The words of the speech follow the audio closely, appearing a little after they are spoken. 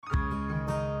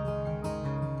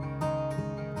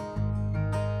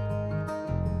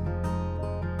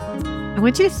I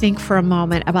want you to think for a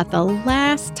moment about the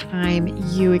last time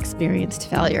you experienced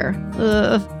failure.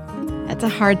 Ugh, that's a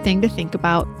hard thing to think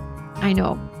about. I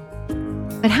know.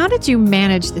 But how did you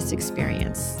manage this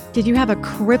experience? Did you have a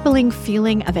crippling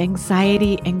feeling of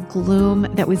anxiety and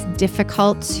gloom that was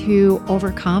difficult to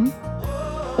overcome?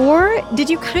 Or did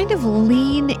you kind of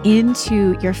lean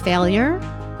into your failure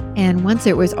and once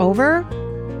it was over,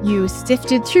 you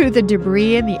sifted through the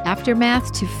debris and the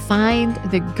aftermath to find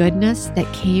the goodness that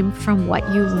came from what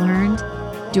you learned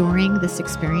during this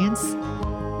experience?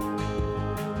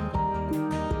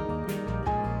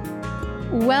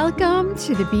 Welcome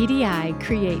to the BDI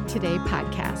Create Today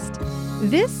podcast.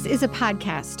 This is a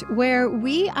podcast where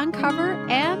we uncover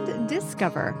and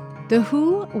discover the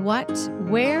who, what,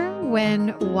 where, when,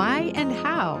 why, and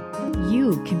how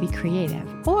you can be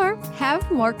creative or have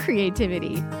more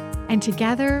creativity. And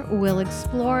together we'll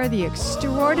explore the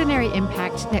extraordinary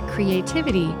impact that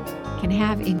creativity can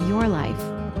have in your life,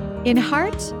 in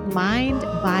heart, mind,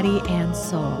 body, and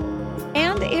soul.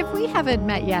 And if we haven't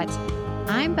met yet,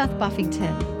 I'm Beth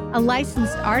Buffington, a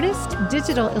licensed artist,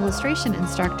 digital illustration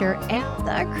instructor, and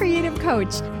a creative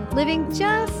coach living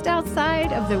just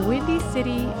outside of the Windy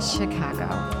City, Chicago.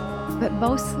 But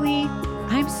mostly,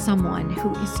 I'm someone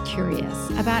who is curious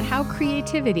about how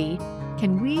creativity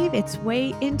can weave its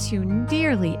way into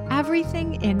nearly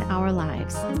everything in our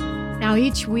lives. Now,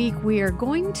 each week, we are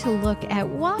going to look at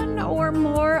one or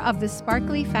more of the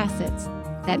sparkly facets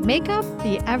that make up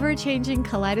the ever-changing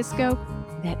kaleidoscope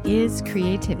that is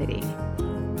creativity.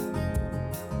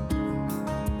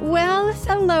 Well,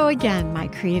 hello again, my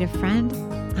creative friend.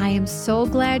 I am so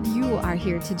glad you are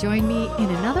here to join me in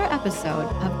another episode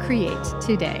of Create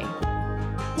Today.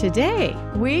 Today,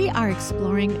 we are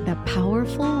exploring the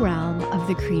powerful realm of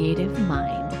the creative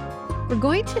mind. We're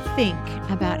going to think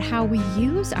about how we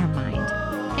use our mind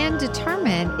and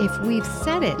determine if we've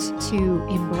set it to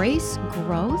embrace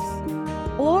growth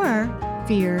or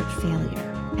fear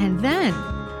failure. And then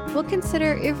we'll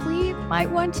consider if we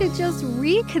might want to just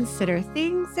reconsider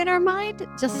things in our mind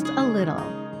just a little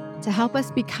to help us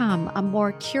become a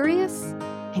more curious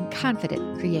and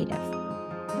confident creative.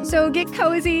 So get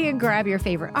cozy and grab your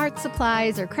favorite art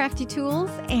supplies or crafty tools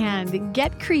and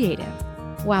get creative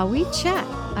while we chat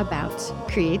about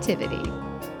creativity.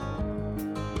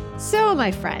 So,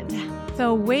 my friend,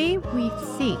 the way we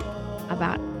think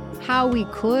about how we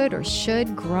could or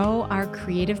should grow our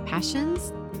creative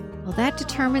passions, well, that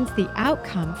determines the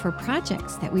outcome for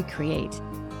projects that we create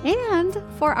and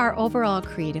for our overall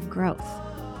creative growth.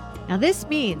 Now, this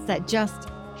means that just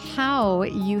how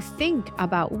you think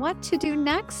about what to do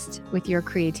next with your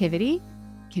creativity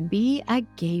can be a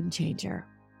game changer.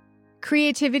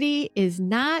 Creativity is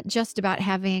not just about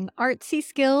having artsy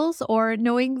skills or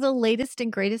knowing the latest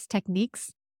and greatest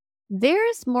techniques.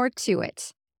 There's more to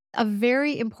it. A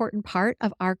very important part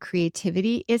of our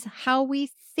creativity is how we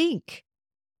think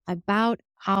about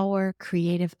our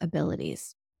creative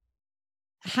abilities.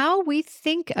 How we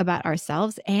think about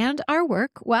ourselves and our work,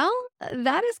 well,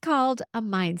 that is called a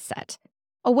mindset,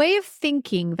 a way of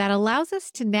thinking that allows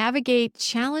us to navigate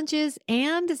challenges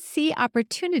and see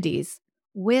opportunities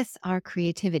with our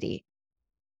creativity.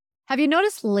 Have you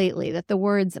noticed lately that the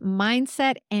words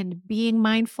mindset and being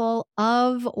mindful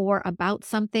of or about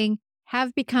something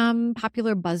have become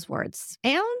popular buzzwords,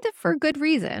 and for good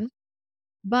reason?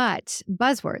 But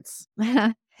buzzwords,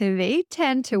 they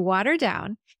tend to water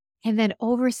down and then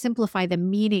oversimplify the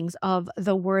meanings of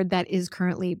the word that is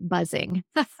currently buzzing.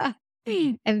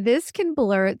 And this can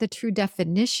blur the true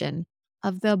definition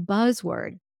of the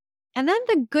buzzword. And then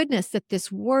the goodness that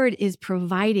this word is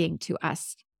providing to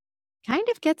us kind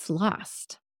of gets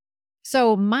lost.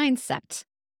 So, mindset.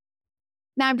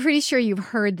 Now, I'm pretty sure you've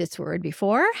heard this word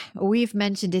before. We've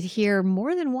mentioned it here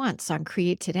more than once on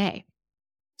Create Today.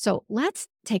 So let's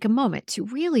take a moment to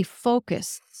really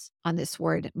focus on this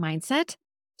word mindset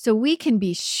so we can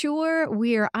be sure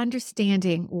we are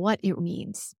understanding what it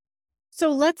means. So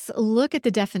let's look at the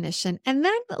definition and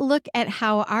then look at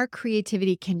how our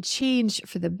creativity can change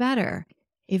for the better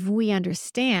if we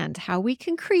understand how we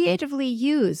can creatively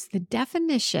use the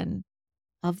definition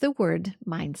of the word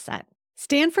mindset.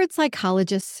 Stanford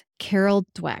psychologist Carol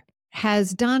Dweck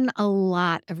has done a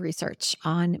lot of research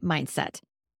on mindset.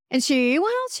 And she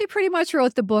pretty much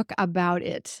wrote the book about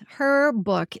it. Her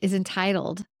book is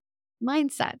entitled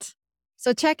Mindset.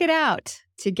 So check it out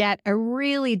to get a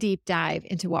really deep dive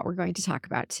into what we're going to talk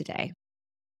about today.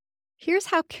 Here's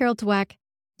how Carol Dweck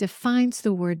defines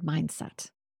the word mindset.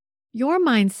 Your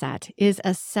mindset is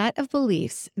a set of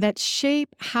beliefs that shape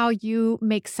how you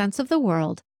make sense of the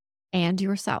world and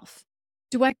yourself.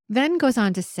 Dweck then goes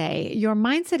on to say your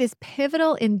mindset is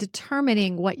pivotal in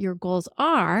determining what your goals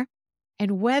are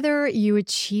and whether you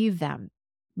achieve them.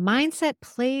 Mindset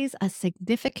plays a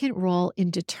significant role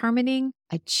in determining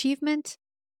achievement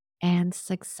and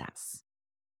success.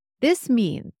 This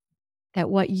means that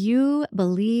what you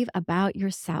believe about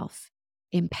yourself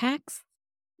impacts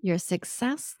your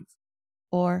success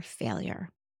or failure.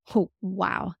 Oh,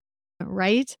 wow.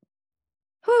 Right?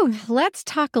 Whew. Let's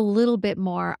talk a little bit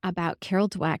more about Carol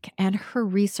Dweck and her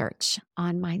research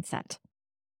on mindset.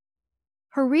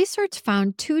 Her research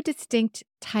found two distinct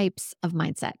types of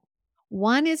mindset.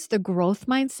 One is the growth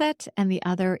mindset, and the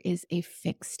other is a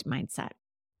fixed mindset.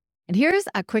 And here's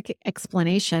a quick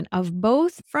explanation of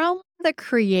both from the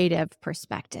creative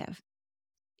perspective.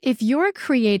 If you're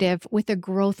creative with a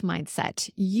growth mindset,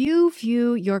 you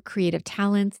view your creative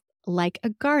talents like a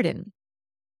garden.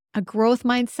 A growth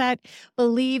mindset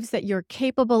believes that you're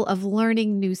capable of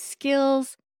learning new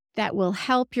skills that will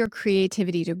help your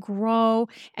creativity to grow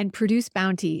and produce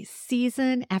bounty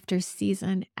season after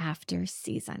season after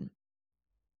season.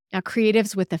 Now,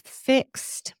 creatives with a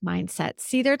fixed mindset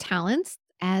see their talents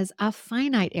as a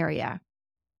finite area,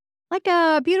 like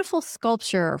a beautiful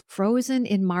sculpture frozen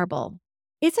in marble.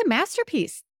 It's a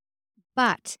masterpiece,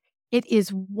 but it is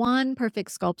one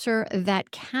perfect sculpture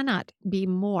that cannot be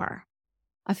more.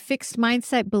 A fixed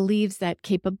mindset believes that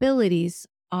capabilities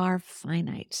are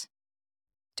finite.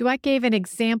 Dweck gave an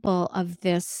example of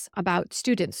this about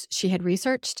students she had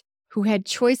researched who had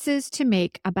choices to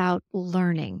make about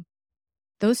learning.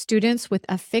 Those students with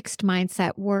a fixed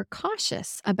mindset were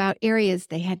cautious about areas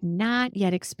they had not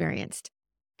yet experienced.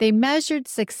 They measured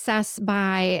success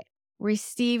by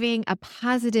receiving a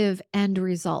positive end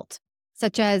result,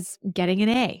 such as getting an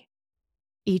A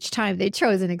each time they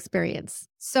chose an experience.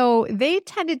 So they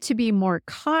tended to be more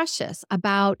cautious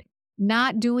about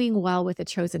not doing well with a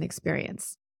chosen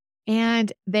experience.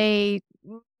 And they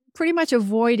pretty much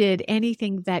avoided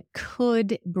anything that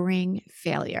could bring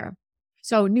failure.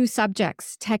 So new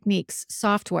subjects, techniques,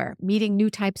 software, meeting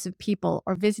new types of people,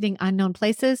 or visiting unknown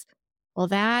places, well,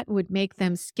 that would make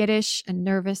them skittish and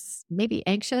nervous, maybe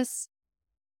anxious,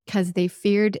 because they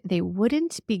feared they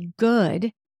wouldn't be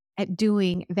good at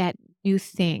doing that new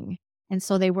thing. And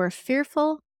so they were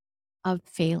fearful of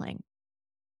failing.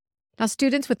 Now,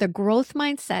 students with a growth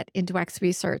mindset in Dweck's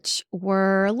research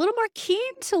were a little more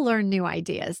keen to learn new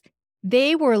ideas.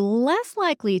 They were less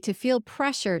likely to feel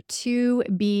pressure to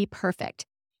be perfect,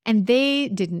 and they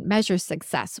didn't measure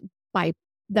success by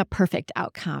the perfect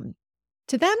outcome.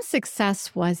 To them,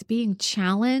 success was being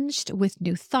challenged with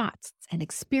new thoughts and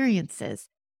experiences,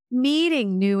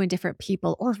 meeting new and different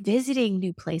people, or visiting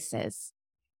new places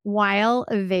while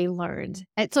they learned.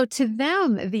 And so to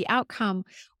them, the outcome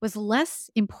was less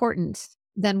important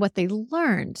than what they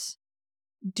learned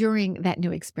during that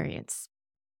new experience.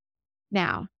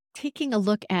 Now, taking a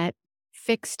look at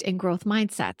fixed and growth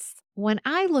mindsets, when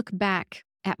I look back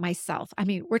at myself, I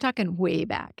mean, we're talking way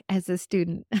back as a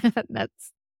student,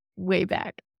 that's way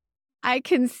back. I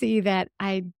can see that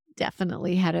I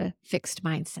definitely had a fixed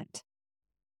mindset.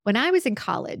 When I was in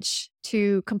college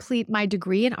to complete my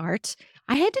degree in art,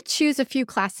 I had to choose a few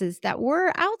classes that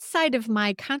were outside of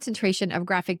my concentration of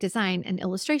graphic design and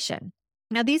illustration.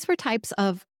 Now, these were types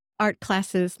of art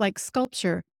classes like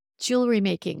sculpture, jewelry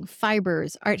making,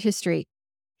 fibers, art history.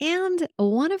 And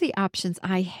one of the options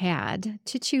I had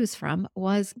to choose from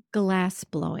was glass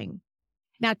blowing.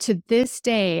 Now, to this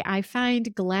day, I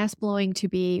find glass blowing to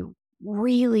be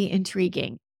really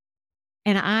intriguing.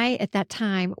 And I, at that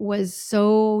time, was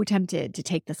so tempted to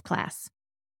take this class.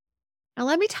 Now,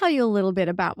 let me tell you a little bit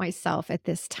about myself at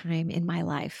this time in my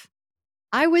life.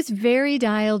 I was very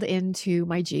dialed into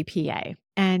my GPA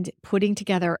and putting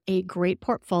together a great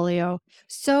portfolio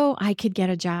so I could get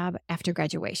a job after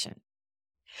graduation.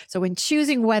 So, when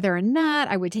choosing whether or not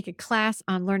I would take a class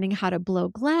on learning how to blow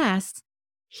glass,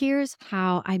 here's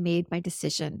how I made my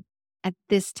decision at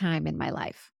this time in my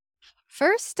life.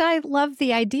 First, I loved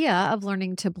the idea of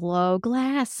learning to blow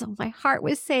glass. So my heart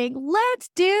was saying, let's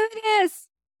do this.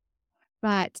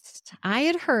 But I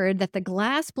had heard that the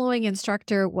glass blowing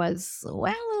instructor was,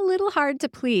 well, a little hard to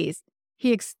please.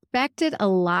 He expected a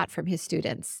lot from his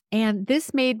students. And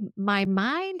this made my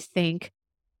mind think,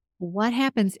 what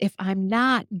happens if I'm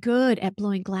not good at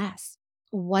blowing glass?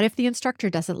 What if the instructor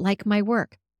doesn't like my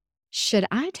work? Should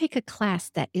I take a class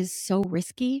that is so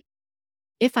risky?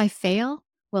 If I fail,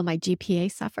 will my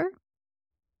GPA suffer?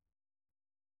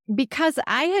 Because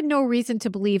I had no reason to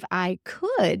believe I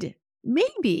could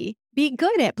maybe be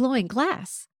good at blowing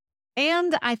glass.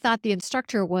 And I thought the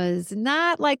instructor was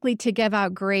not likely to give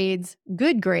out grades,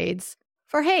 good grades,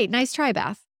 for, hey, nice try,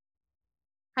 Beth.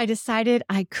 I decided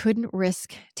I couldn't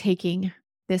risk taking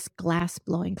this glass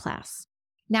blowing class.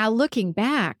 Now, looking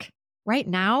back, right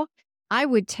now, I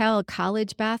would tell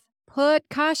college Beth, put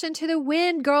caution to the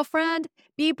wind, girlfriend.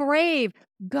 Be brave.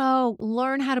 Go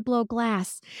learn how to blow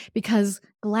glass because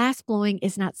glass blowing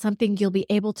is not something you'll be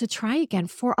able to try again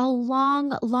for a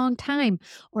long, long time,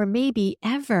 or maybe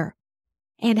ever.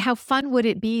 And how fun would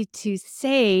it be to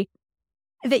say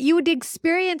that you would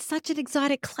experience such an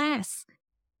exotic class?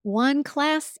 One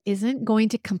class isn't going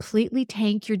to completely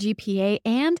tank your GPA.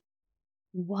 And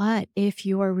what if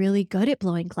you are really good at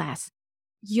blowing glass?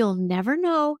 You'll never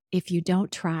know if you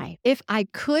don't try. If I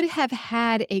could have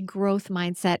had a growth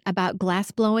mindset about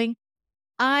glass blowing,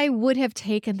 I would have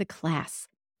taken the class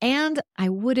and I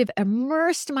would have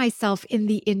immersed myself in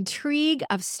the intrigue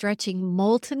of stretching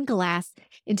molten glass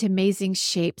into amazing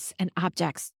shapes and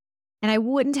objects. And I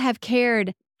wouldn't have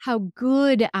cared how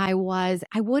good I was.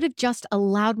 I would have just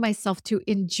allowed myself to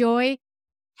enjoy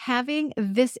having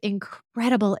this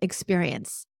incredible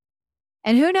experience.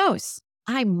 And who knows,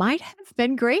 I might have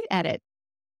been great at it,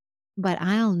 but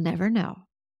I'll never know.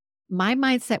 My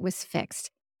mindset was fixed,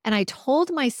 and I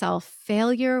told myself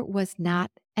failure was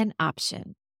not an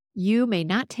option. You may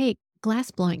not take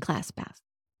glass blowing class, Beth.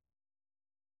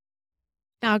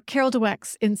 Now, Carol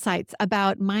Dweck's insights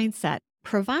about mindset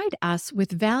provide us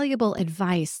with valuable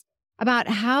advice about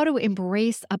how to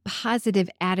embrace a positive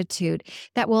attitude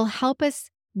that will help us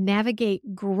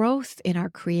navigate growth in our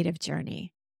creative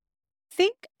journey.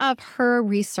 Think of her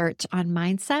research on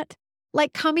mindset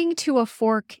like coming to a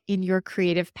fork in your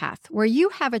creative path where you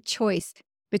have a choice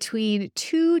between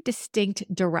two distinct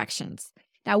directions.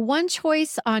 Now, one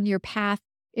choice on your path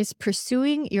is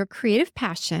pursuing your creative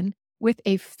passion with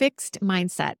a fixed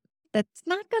mindset that's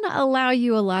not going to allow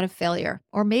you a lot of failure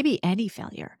or maybe any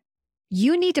failure.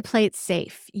 You need to play it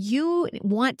safe. You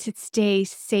want to stay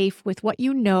safe with what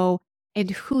you know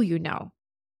and who you know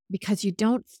because you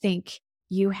don't think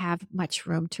you have much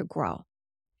room to grow.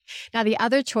 Now, the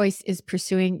other choice is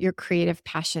pursuing your creative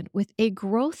passion with a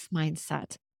growth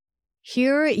mindset.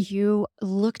 Here, you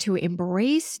look to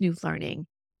embrace new learning.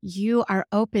 You are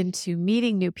open to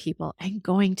meeting new people and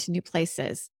going to new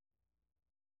places.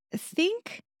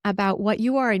 Think about what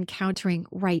you are encountering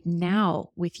right now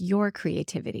with your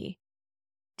creativity.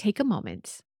 Take a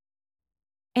moment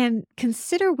and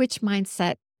consider which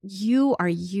mindset you are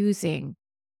using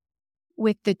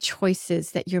with the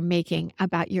choices that you're making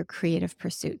about your creative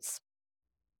pursuits.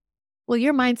 Will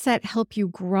your mindset help you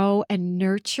grow and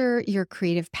nurture your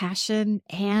creative passion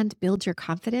and build your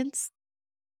confidence?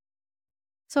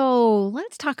 So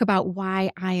let's talk about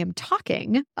why I am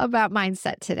talking about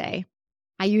mindset today.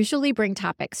 I usually bring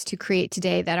topics to Create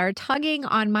Today that are tugging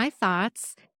on my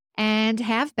thoughts and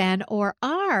have been or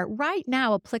are right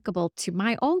now applicable to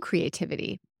my own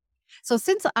creativity. So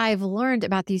since I've learned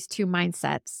about these two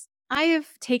mindsets, I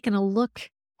have taken a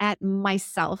look at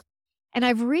myself and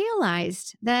I've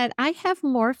realized that I have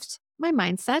morphed my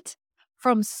mindset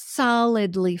from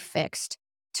solidly fixed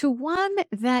to one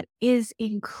that is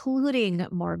including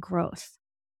more growth.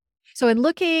 So, in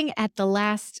looking at the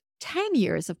last 10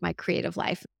 years of my creative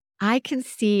life, I can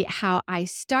see how I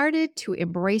started to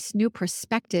embrace new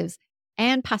perspectives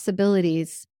and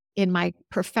possibilities in my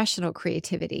professional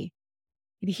creativity.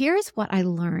 And here's what I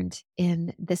learned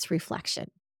in this reflection.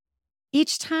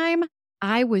 Each time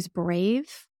I was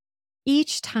brave,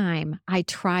 each time I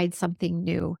tried something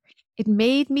new, it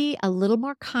made me a little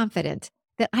more confident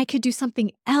that I could do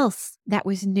something else that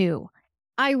was new.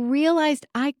 I realized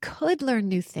I could learn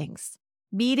new things.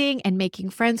 Meeting and making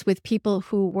friends with people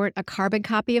who weren't a carbon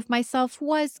copy of myself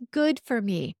was good for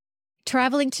me.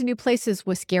 Traveling to new places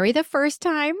was scary the first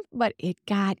time, but it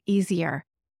got easier.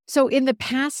 So in the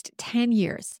past 10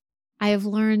 years, I have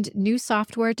learned new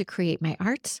software to create my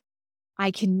art.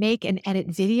 I can make and edit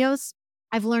videos.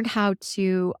 I've learned how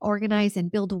to organize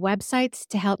and build websites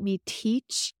to help me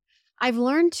teach. I've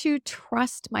learned to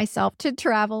trust myself to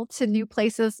travel to new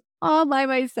places all by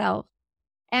myself.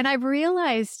 And I've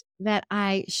realized that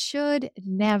I should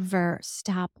never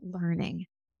stop learning.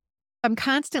 I'm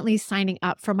constantly signing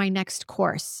up for my next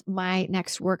course, my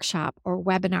next workshop or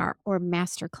webinar or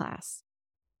masterclass.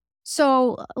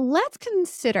 So let's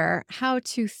consider how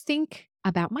to think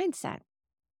about mindset.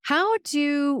 How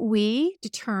do we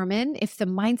determine if the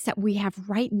mindset we have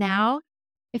right now,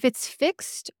 if it's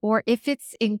fixed or if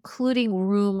it's including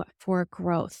room for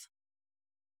growth?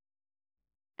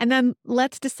 And then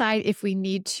let's decide if we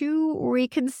need to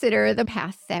reconsider the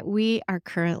path that we are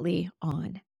currently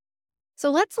on.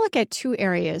 So let's look at two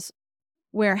areas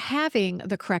where having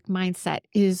the correct mindset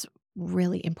is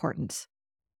really important.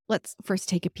 Let's first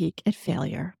take a peek at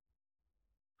failure.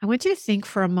 I want you to think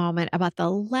for a moment about the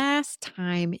last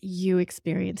time you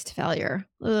experienced failure.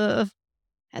 Ugh,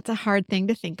 that's a hard thing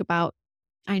to think about.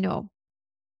 I know.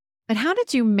 But how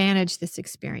did you manage this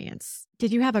experience?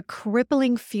 Did you have a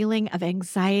crippling feeling of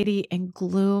anxiety and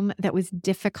gloom that was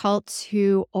difficult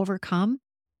to overcome?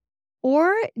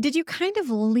 Or did you kind of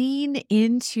lean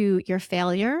into your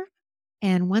failure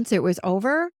and once it was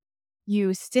over,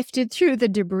 you sifted through the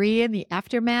debris and the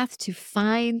aftermath to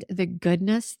find the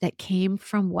goodness that came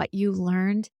from what you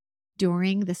learned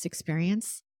during this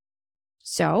experience?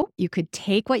 So you could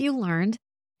take what you learned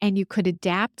and you could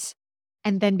adapt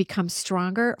and then become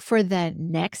stronger for the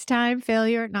next time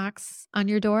failure knocks on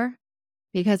your door.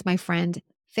 Because, my friend,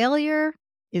 failure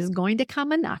is going to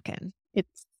come a knocking.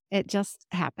 It just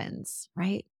happens,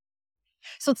 right?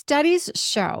 So studies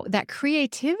show that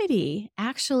creativity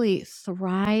actually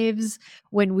thrives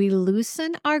when we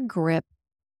loosen our grip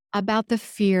about the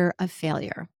fear of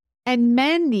failure. And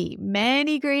many,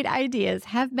 many great ideas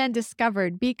have been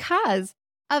discovered because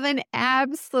of an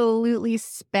absolutely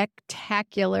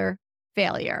spectacular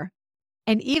failure.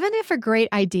 And even if a great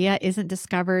idea isn't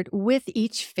discovered with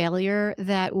each failure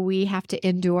that we have to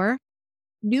endure,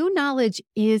 new knowledge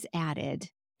is added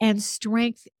and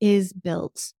strength is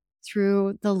built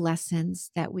through the lessons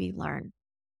that we learn.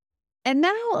 And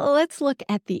now let's look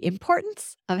at the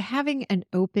importance of having an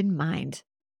open mind.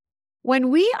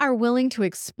 When we are willing to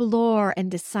explore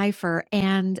and decipher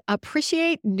and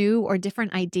appreciate new or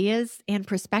different ideas and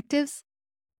perspectives,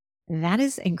 that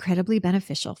is incredibly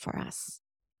beneficial for us.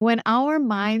 When our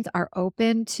minds are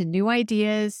open to new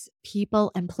ideas,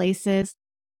 people, and places,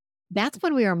 that's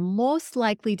when we are most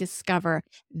likely to discover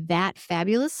that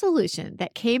fabulous solution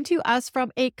that came to us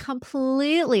from a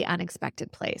completely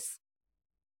unexpected place.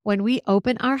 When we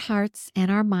open our hearts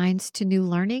and our minds to new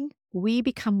learning, we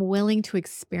become willing to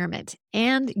experiment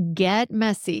and get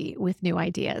messy with new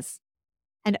ideas.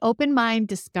 An open mind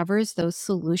discovers those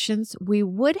solutions we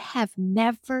would have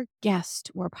never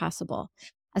guessed were possible,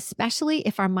 especially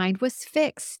if our mind was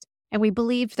fixed and we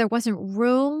believed there wasn't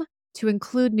room to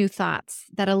include new thoughts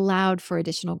that allowed for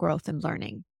additional growth and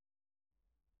learning.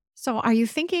 So, are you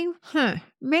thinking,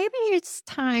 maybe it's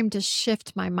time to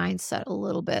shift my mindset a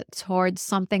little bit towards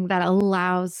something that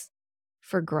allows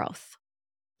for growth?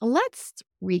 Let's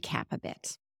recap a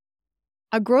bit.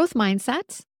 A growth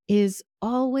mindset is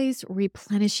always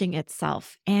replenishing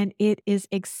itself and it is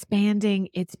expanding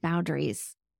its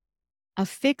boundaries. A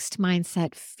fixed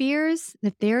mindset fears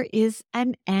that there is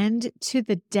an end to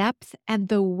the depth and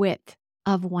the width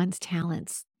of one's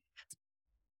talents.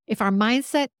 If our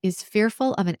mindset is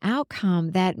fearful of an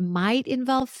outcome that might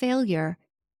involve failure,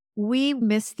 we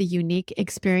miss the unique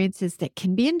experiences that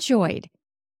can be enjoyed,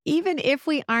 even if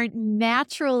we aren't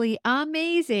naturally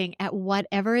amazing at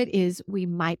whatever it is we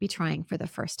might be trying for the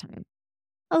first time.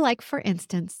 Like, for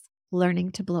instance,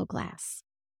 learning to blow glass.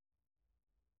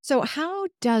 So, how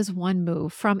does one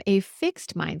move from a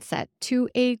fixed mindset to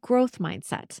a growth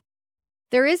mindset?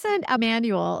 There isn't a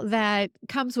manual that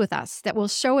comes with us that will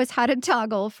show us how to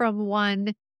toggle from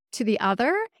one to the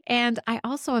other. And I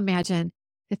also imagine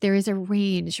that there is a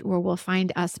range where we'll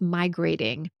find us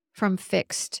migrating from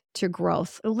fixed to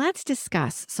growth. Let's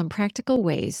discuss some practical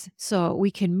ways so we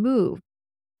can move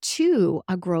to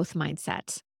a growth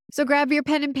mindset. So grab your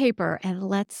pen and paper and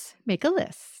let's make a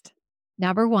list.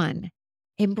 Number one,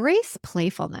 embrace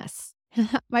playfulness.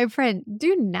 My friend,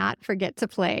 do not forget to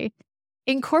play.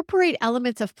 Incorporate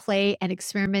elements of play and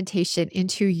experimentation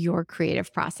into your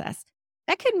creative process.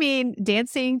 That could mean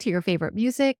dancing to your favorite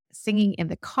music, singing in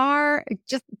the car,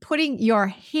 just putting your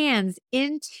hands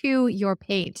into your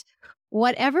paint,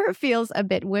 whatever feels a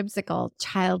bit whimsical,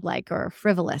 childlike, or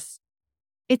frivolous.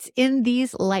 It's in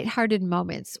these lighthearted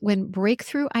moments when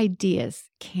breakthrough ideas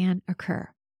can occur.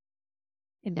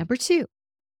 And number two,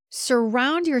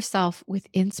 surround yourself with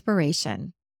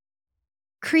inspiration.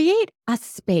 Create a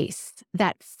space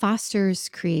that fosters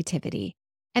creativity.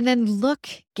 And then look,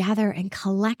 gather, and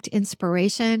collect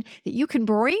inspiration that you can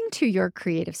bring to your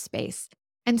creative space.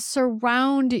 And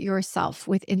surround yourself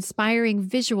with inspiring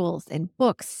visuals and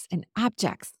books and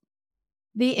objects.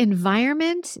 The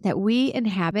environment that we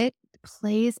inhabit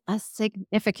plays a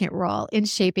significant role in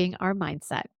shaping our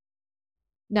mindset.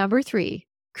 Number three,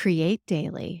 create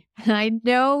daily. I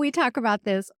know we talk about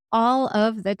this all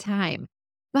of the time,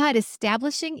 but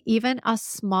establishing even a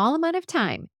small amount of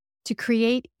time to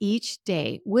create each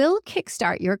day will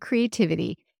kickstart your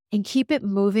creativity and keep it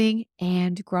moving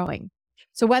and growing.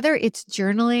 So whether it's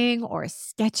journaling or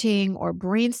sketching or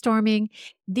brainstorming,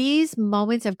 these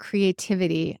moments of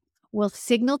creativity will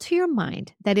signal to your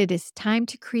mind that it is time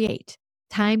to create,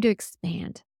 time to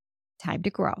expand, time to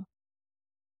grow.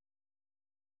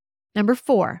 Number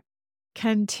 4,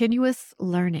 continuous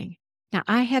learning. Now,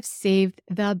 I have saved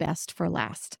the best for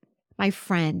last. My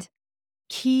friend,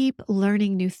 keep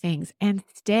learning new things and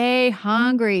stay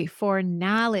hungry for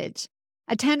knowledge.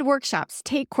 Attend workshops,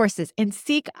 take courses, and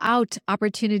seek out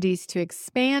opportunities to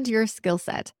expand your skill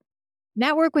set.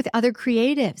 Network with other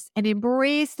creatives and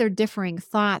embrace their differing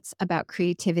thoughts about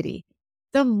creativity.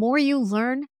 The more you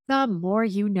learn, the more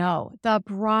you know. The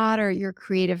broader your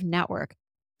creative network,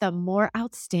 the more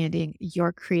outstanding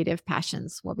your creative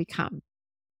passions will become.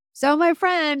 So, my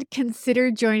friend,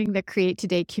 consider joining the Create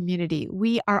Today community.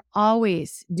 We are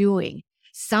always doing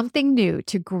something new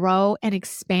to grow and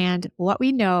expand what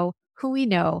we know, who we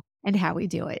know, and how we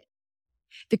do it.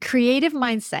 The creative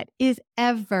mindset is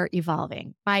ever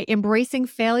evolving. By embracing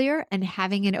failure and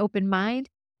having an open mind,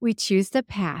 we choose the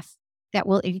path that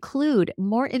will include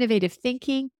more innovative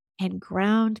thinking and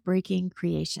groundbreaking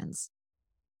creations.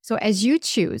 So, as you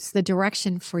choose the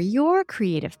direction for your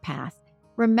creative path,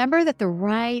 remember that the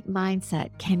right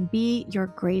mindset can be your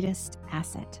greatest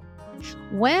asset.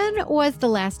 When was the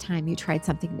last time you tried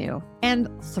something new and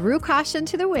threw caution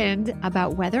to the wind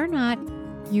about whether or not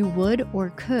you would or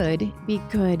could be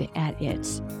good at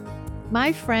it?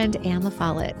 My friend Anne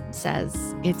LaFollette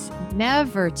says it's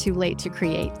never too late to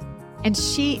create, and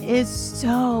she is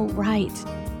so right.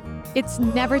 It's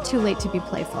never too late to be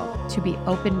playful, to be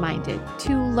open-minded,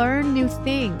 to learn new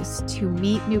things, to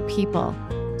meet new people,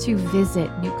 to visit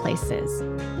new places.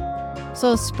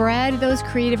 So spread those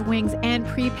creative wings and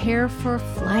prepare for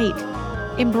flight.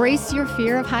 Embrace your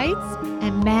fear of heights.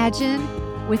 Imagine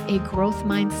with a growth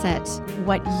mindset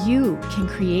what you can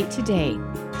create today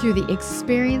through the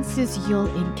experiences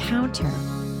you'll encounter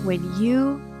when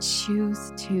you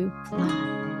choose to fly.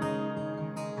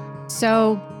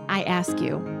 So I ask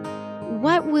you,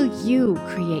 what will you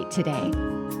create today?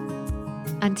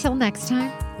 Until next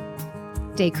time,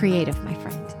 stay creative, my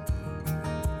friend.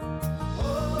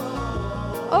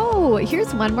 Oh,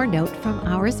 here's one more note from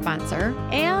our sponsor,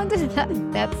 and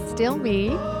that's still me.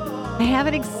 I have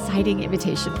an exciting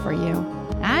invitation for you.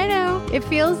 I know it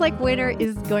feels like winter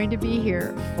is going to be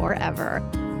here forever,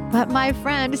 but my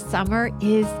friend, summer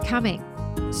is coming.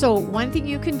 So one thing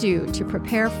you can do to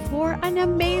prepare for an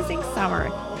amazing summer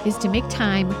is to make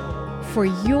time for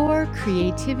your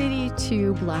creativity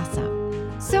to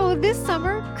blossom. So this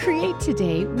summer, create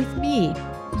today with me.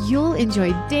 You'll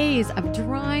enjoy days of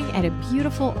drawing at a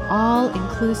beautiful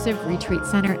all-inclusive retreat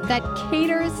center that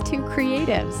caters to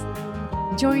creatives.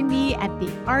 Join me at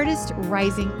the Artist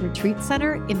Rising Retreat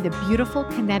Center in the beautiful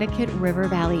Connecticut River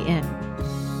Valley Inn.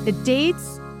 The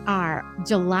dates are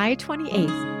July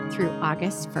 28th through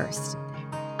August 1st.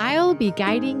 I'll be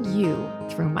guiding you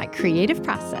through my creative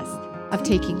process of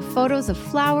taking photos of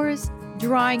flowers,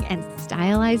 drawing and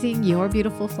stylizing your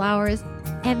beautiful flowers,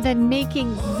 and then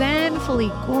making zenfully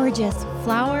gorgeous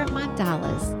flower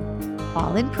mandalas,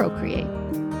 all in Procreate.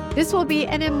 This will be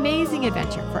an amazing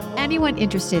adventure for anyone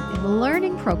interested in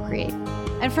learning Procreate.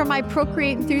 And for my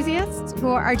Procreate enthusiasts who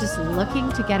are just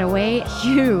looking to get away,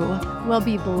 you will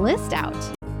be blissed out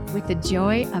with the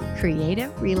joy of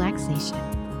creative relaxation.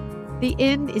 The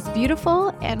inn is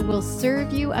beautiful and will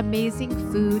serve you amazing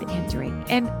food and drink.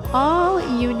 And all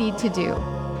you need to do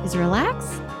is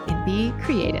relax and be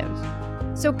creative.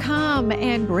 So come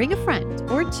and bring a friend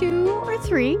or 2 or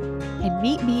 3 and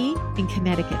meet me in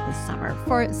Connecticut this summer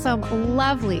for some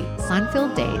lovely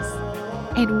sun-filled days.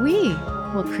 And we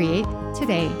will create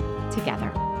today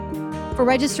together. For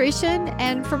registration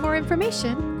and for more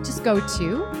information, just go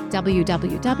to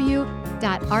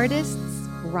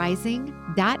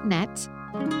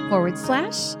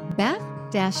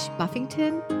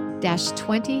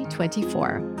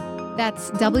www.artistsrising.net/Beth-Buffington-2024.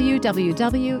 That's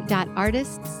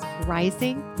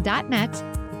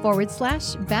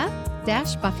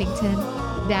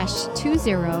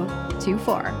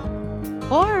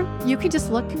www.artistsrising.net/Beth-Buffington-2024. Or you can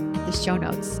just look at the show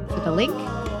notes for the link,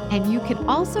 and you can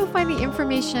also find the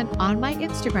information on my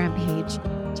Instagram page.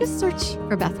 Just search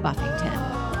for Beth Buffington.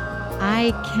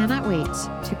 I cannot wait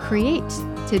to create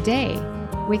today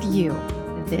with you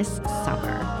this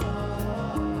summer.